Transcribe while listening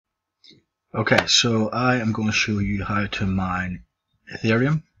Okay, so I am going to show you how to mine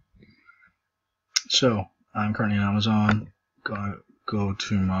Ethereum. So I'm currently on Amazon. Gonna go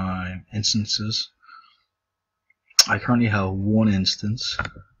to my instances. I currently have one instance,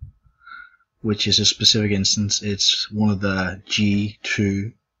 which is a specific instance. It's one of the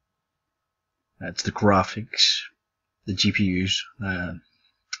G2. That's the graphics, the GPUs.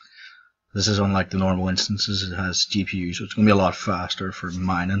 This is unlike the normal instances. It has GPUs, so it's going to be a lot faster for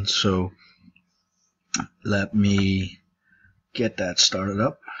mining. So let me get that started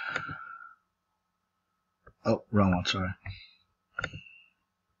up. Oh, wrong one, sorry.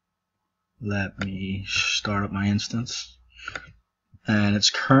 Let me start up my instance. And it's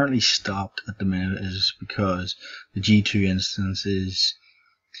currently stopped at the minute is because the G2 instance is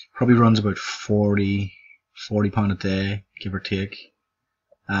probably runs about £40 a day, give or take.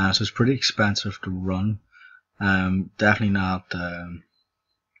 So it's pretty expensive to run. Definitely not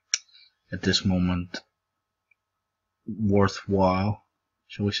at this moment worthwhile,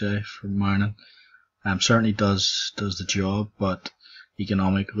 shall we say, for mining. Certainly does the job, but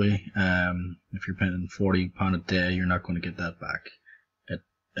economically, if you're paying £40 a day, you're not going to get that back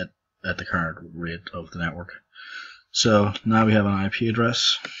at the current rate of the network. So now we have an IP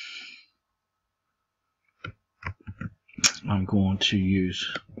address. I'm going to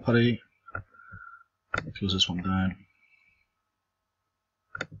use putty. Close this one down.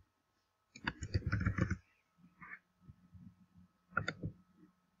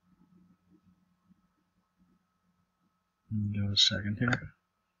 Give it a second here.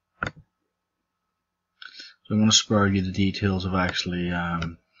 So I'm going to spare you the details of actually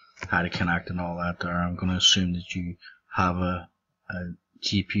how to connect and all that there. I'm going to assume that you have a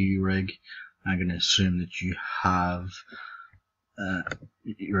GPU rig. I'm going to assume that you have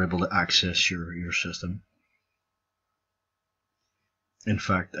you're able to access your system. In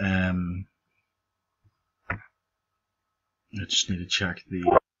fact, I just need to check the.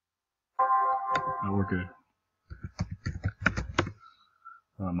 Oh, we're good.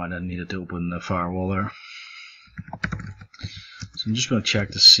 I might have needed to open the firewall there. So I'm just going to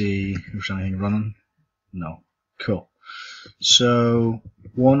check to see if there's anything running. No. Cool. So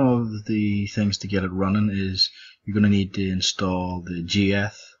one of the things to get it running is you're going to need to install the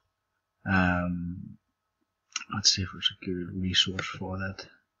GF. Let's see if there's a good resource for that.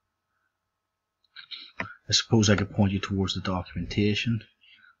 I suppose I could point you towards the documentation.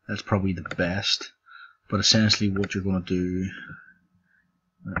 That's probably the best. But essentially what you're going to do,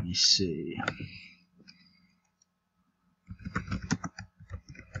 let me see.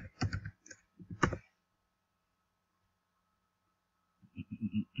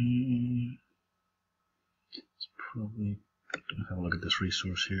 Let's probably have a look at this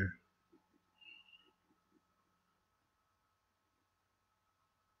resource here.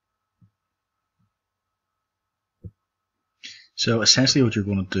 So essentially what you're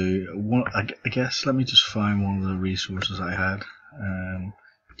going to do, I guess let me just find one of the resources I had.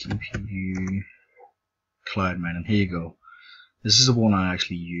 GPU cloud mining, here you go. This is the one I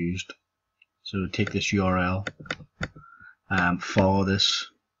actually used. So take this URL, follow this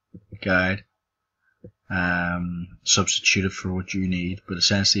guide, substitute it for what you need, but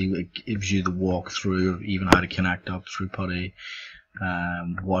essentially it gives you the walkthrough of even how to connect up through PuTTY,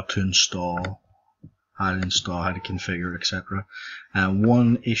 what to install, how to configure, etc.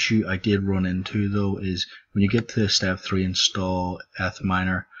 One issue I did run into though is when you get to step 3, install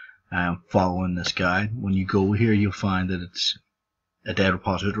Ethminer, following this guide, when you go here you'll find that it's a dead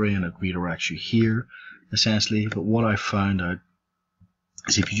repository and it redirects you here essentially. But what I found out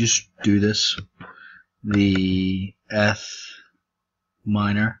is if you just do this, the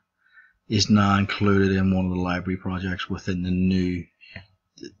Ethminer is now included in one of the library projects within the new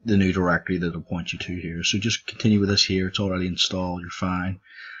directory that it'll point you to here. So just continue with this here. It's already installed. You're fine.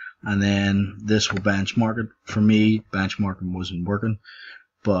 And then this will benchmark it. For me, benchmarking wasn't working,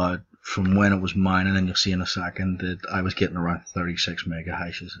 but from when it was mining, and you'll see in a second that I was getting around 36 mega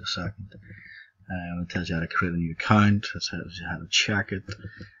hashes a second. It tells you how to create a new account. It tells you how to check it.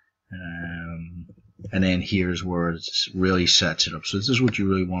 And then here's where it really sets it up. So this is what you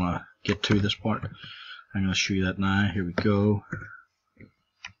really want to get to, this part. I'm going to show you that now. Here we go.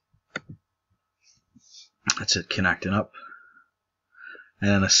 That's it connecting up.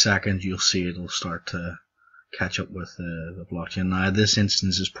 And in a second you'll see it'll start to catch up with the blockchain. Now this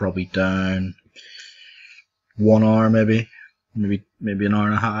instance is probably down 1 hour, maybe an hour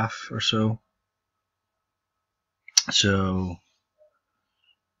and a half or so. So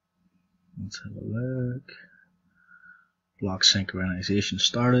let's have a look. Block synchronization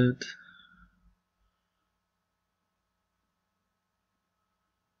started.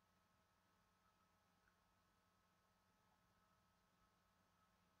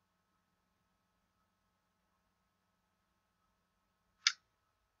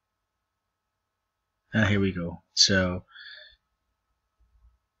 And here we go. So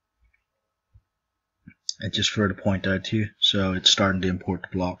and just for to point out to you, so it's starting to import the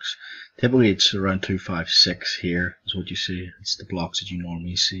blocks. Typically it's around 256 here is what you see. It's the blocks that you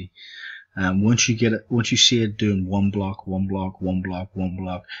normally see. Once you see it doing one block,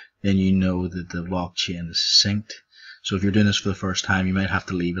 then you know that the blockchain is synced. So if you're doing this for the first time, you might have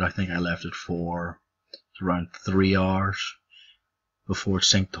to leave it. I think I left it for around 3 hours before it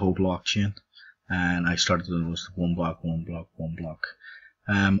synced the whole blockchain, and I started to notice one block.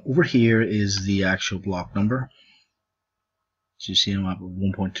 Over here is the actual block number. So you see I'm up at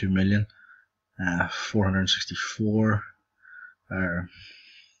 1.2 million, 464.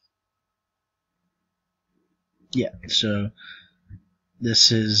 Yeah, so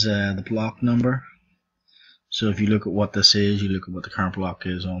this is the block number. So if you look at what this is, you look at what the current block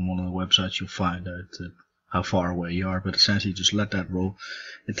is on one of the websites, you'll find out how far away you are. But essentially, just let that roll.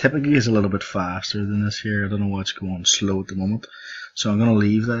 It typically is a little bit faster than this here. I don't know why it's going slow at the moment. So I'm going to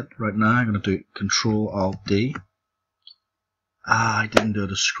leave that right now. I'm going to do Control-Alt-D. I didn't do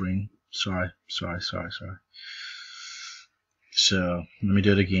the screen. Sorry. So let me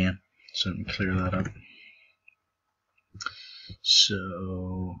do it again. So let me clear that up.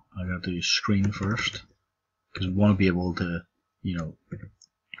 So I got to do screen first, because we want to be able to,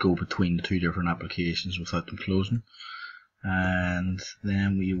 go between the two different applications without them closing. And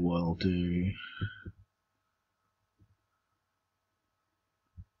then we will do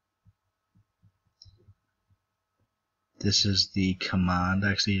this is the command.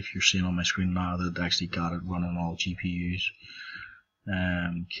 Actually, if you're seeing on my screen now, that actually got it running all GPUs.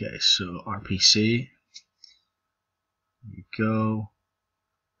 Okay, so RPC. There you go.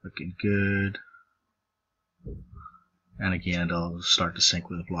 Looking good. And again, it'll start to sync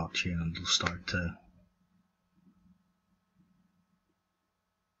with the blockchain, and it'll start to.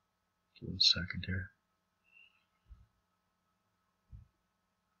 Give it a second here.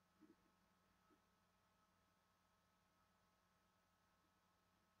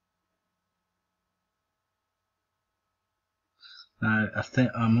 Now,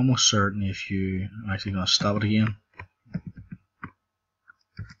 I'm almost certain if you I'm actually going to stop it again.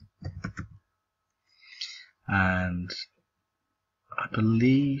 And I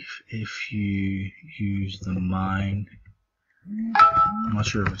believe if you use the mine, I'm not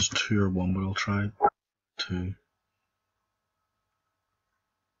sure if it's 2 or 1, but I'll try 2.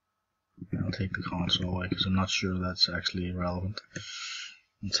 I'll take the console away because I'm not sure that's actually relevant.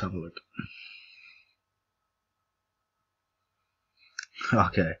 Let's have a look.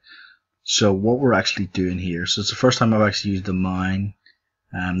 Okay, so what we're actually doing here, so it's the first time I've actually used the mine.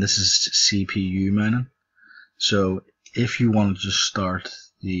 This is CPU mining. So if you want to just start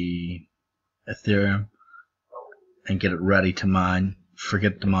the Ethereum and get it ready to mine,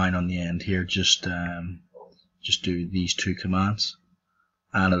 forget the mine on the end here. Just do these 2 commands,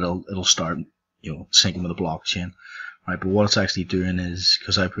 and it'll start syncing with the blockchain. Right, but what it's actually doing is,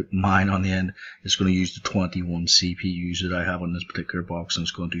 because I put mine on the end, it's going to use the 21 CPUs that I have on this particular box, and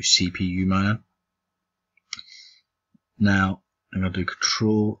it's going to do CPU mining. Now I'm going to do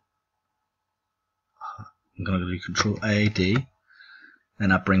Control-A-D,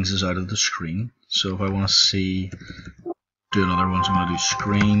 and that brings us out of the screen. So if I want to do another one, so I'm going to do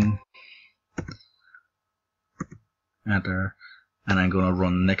screen, enter, and I'm going to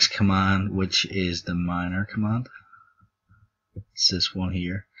run the next command, which is the miner command. It's this one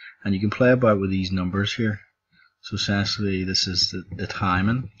here, and you can play about with these numbers here. So essentially, this is the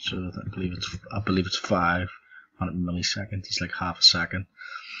timing. So I believe it's 500 milliseconds. It's like half a second.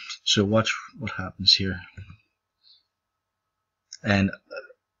 So watch what happens here. And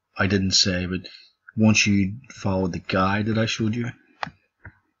I didn't say, but once you follow the guide that I showed you,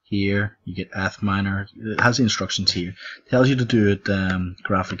 here you get Miner. It has the instructions here. It tells you to do it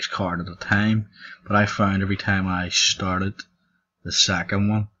graphics card at a time, but I found every time I started the second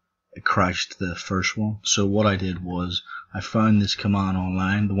one, it crashed the first one. So what I did was I found this command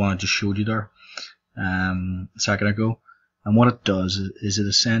online, the one I just showed you there a second ago, and what it does is it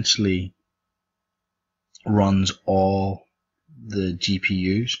essentially runs all the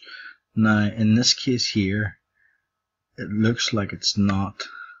GPUs. Now in this case here, it looks like it's not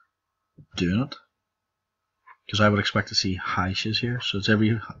doing it, because I would expect to see hashes here. So it's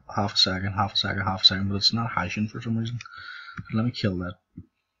every half a second, but it's not hashing for some reason. Let me kill that.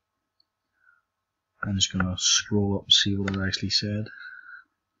 I'm just going to scroll up and see what it actually said.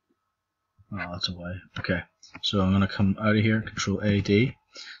 Oh, that's away. Okay, so I'm going to come out of here, Control-A-D.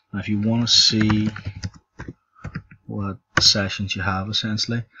 Now if you want to see what sessions you have,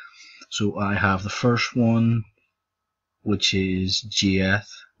 essentially, so I have the first one, which is GF,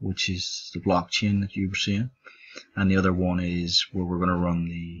 which is the blockchain that you were seeing, and the other one is where we're going to run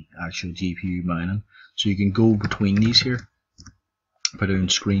the actual GPU mining. So you can go between these here by doing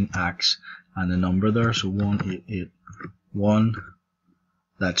screen X and the number there, so 1881,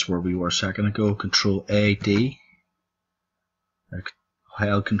 that's where we were a second ago. Control AD, I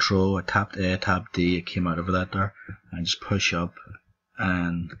held Control, I tapped A, tapped D, it came out of that there, and just push up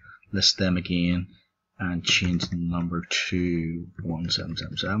and list them again and change the number to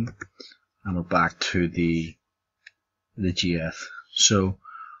 1777, and we're back to the GF. So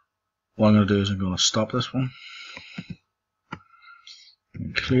what I'm going to do is I'm going to stop this one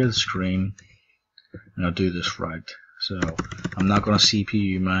and clear the screen, and I'll do this right. So I'm not going to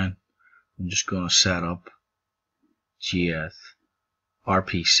CPU mine, I'm just going to set up GF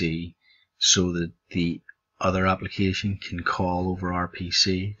RPC so that the other application can call over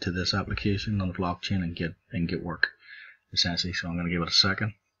RPC to this application on the blockchain and get work, essentially. So I'm going to give it a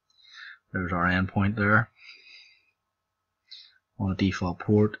second. There's our endpoint there on a default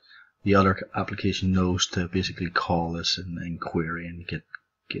port. The other application knows to basically call this and query and get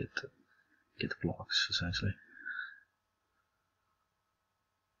the blocks, essentially.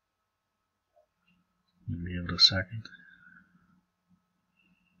 Give it a second.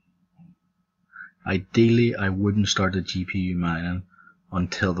 Ideally, I wouldn't start the GPU mining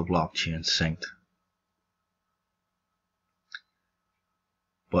until the blockchain synced,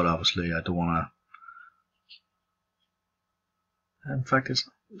 but obviously I don't want to. In fact, it's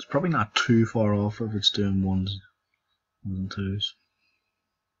probably not too far off if it's doing ones and twos,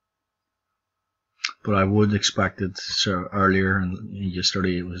 but I would expect it earlier. And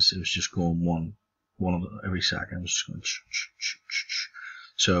yesterday it was just going one of every second. It was just going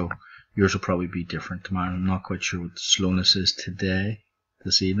so yours will probably be different to mine. I'm not quite sure what the slowness is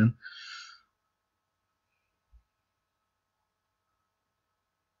this evening.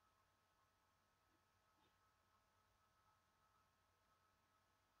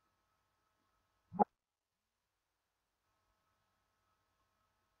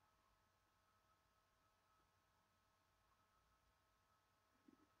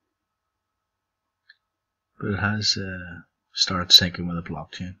 But it has started syncing with the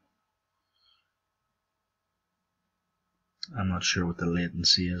blockchain. I'm not sure what the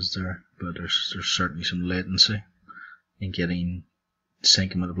latency is there, but there's certainly some latency in getting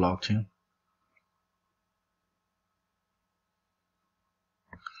syncing with the blockchain.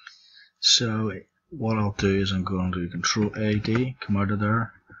 So what I'll do is I'm going to Control AD, come out of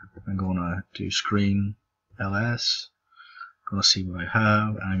there. I'm going to do screen LS. I'm going to see what I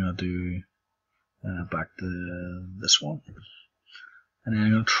have, and I'm going to do back to this one, and then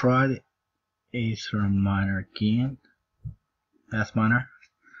I'm going to try the Ethereum miner again, Eth miner,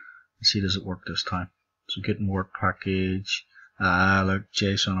 and see does it work this time. So getting work package, look,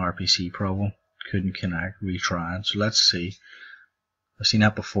 JSON RPC problem, couldn't connect, retrying. So let's see. I've seen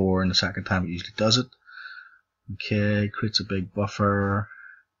that before, and the second time it usually does it. Okay, creates a big buffer,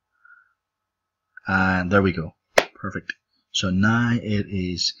 and there we go, perfect. So now it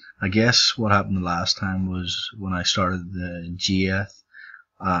is, I guess what happened the last time was when I started the GF,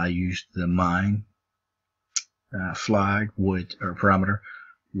 I used the mine flag or parameter,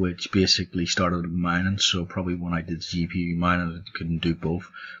 which basically started mining. So probably when I did GPU mining, it couldn't do both.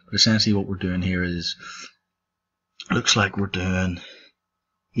 But essentially what we're doing here is, looks like we're doing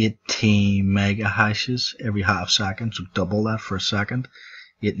 18 mega hashes every half second, so double that for a second.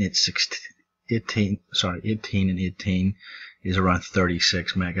 18 and 18 is around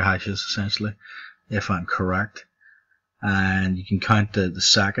 36 mega hashes essentially, if I'm correct. And you can count the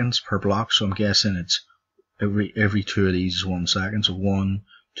seconds per block, so I'm guessing it's every two of these is 1 second. So 1,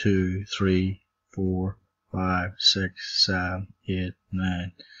 2, 3, 4, 5, 6, 7, 8,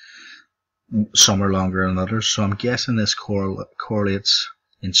 9. Some are longer than others. So I'm guessing this correlates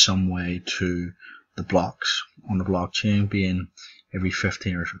in some way to the blocks on the blockchain being every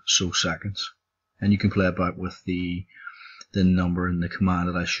 15 or so seconds. And you can play about with the number in the command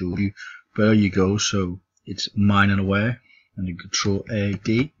that I showed you. But there you go. So it's mining away, and you Control AD.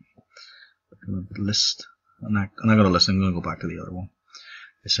 I'm going to list. I'm not going to list. I'm going to go back to the other one,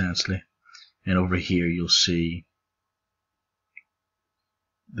 essentially. And over here you'll see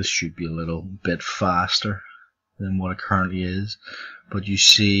this should be a little bit faster than what it currently is. But you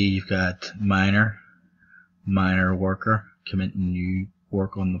see you've got miner worker committing new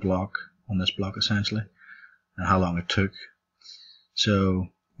work on the block, on this block essentially, and how long it took. So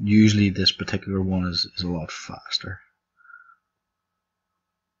usually this particular one is a lot faster.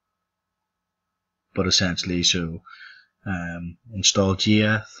 But essentially, so install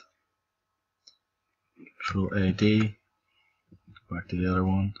GF, Control AD, back to the other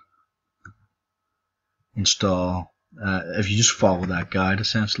one. Install. If you just follow that guide,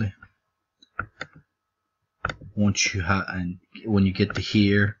 essentially. Once you have, and when you get to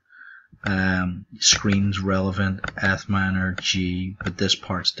here, screens relevant, Ethminer, G, but this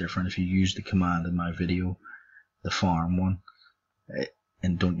part's different. If you use the command in my video, the farm one,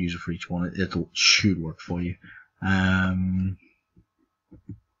 and don't use it for each one, it should work for you. And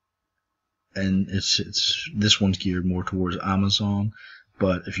this one's geared more towards Amazon,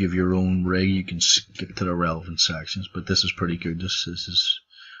 but if you have your own rig, you can skip to the relevant sections. But this is pretty good. This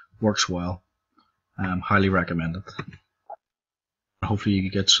works well. Highly recommend it. Hopefully you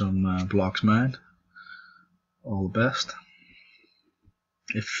get some blocks mined. All the best.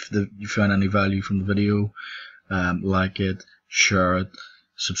 If you found any value from the video, like it, share it,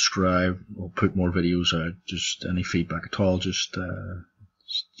 subscribe. We'll put more videos out. Just any feedback at all, just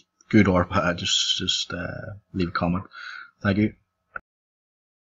good or bad, just leave a comment. Thank you.